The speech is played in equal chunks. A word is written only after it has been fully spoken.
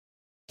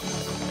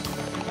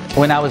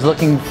When I was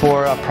looking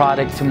for a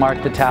product to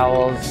mark the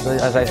towels,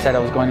 as I said, I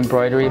was going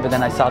embroidery, but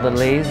then I saw the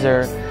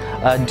laser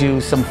do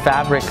some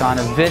fabric on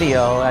a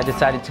video. I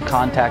decided to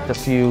contact a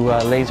few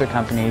laser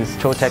companies.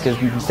 Trotec is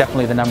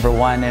definitely the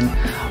 #1, and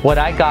what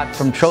I got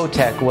from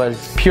Trotec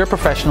was pure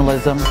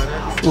professionalism,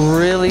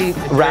 really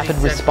rapid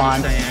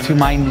response to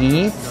my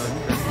needs,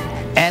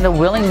 and a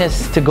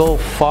willingness to go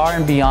far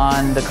and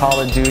beyond the call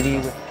of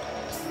duty.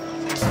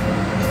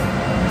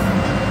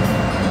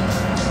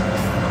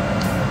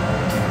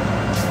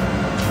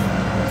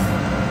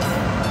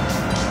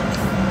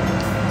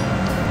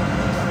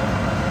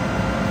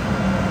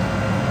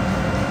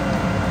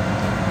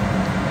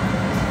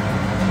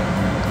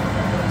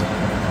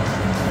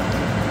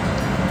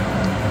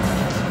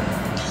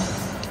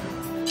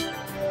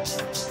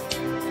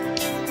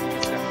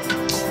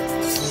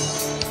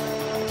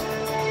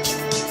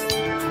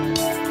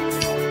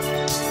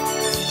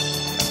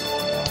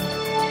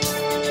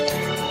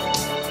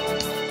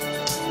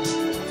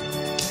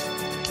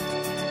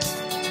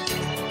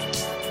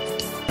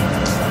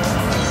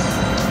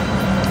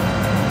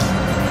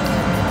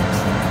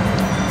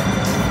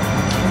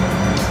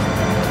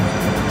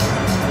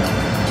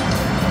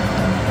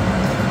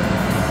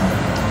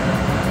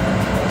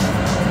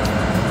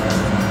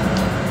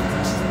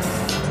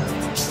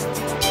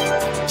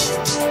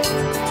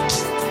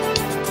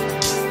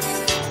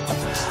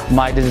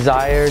 My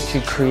desire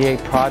to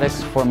create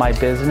products for my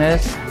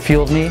business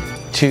fueled me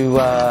to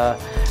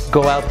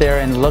go out there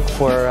and look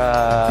for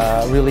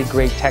really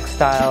great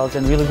textiles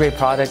and really great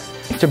products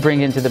to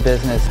bring into the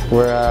business.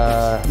 We're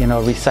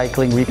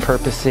recycling,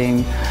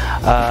 repurposing,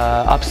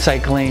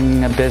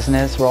 upcycling a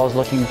business. We're always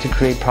looking to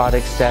create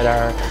products that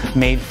are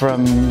made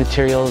from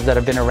materials that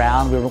have been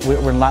around.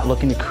 We're not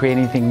looking to create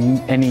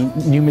any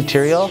new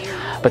material,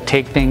 but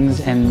take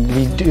things and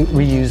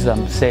reuse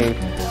them. Say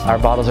our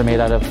bottles are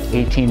made out of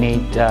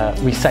 18/8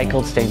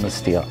 recycled stainless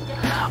steel.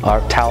 Our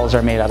towels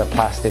are made out of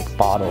plastic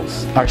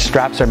bottles. Our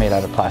straps are made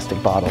out of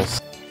plastic bottles.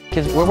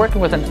 Because we're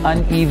working with an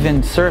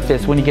uneven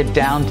surface when you get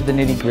down to the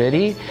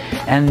nitty-gritty,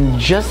 and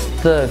just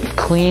the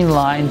clean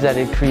lines that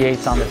it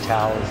creates on the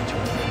towel is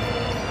terrific.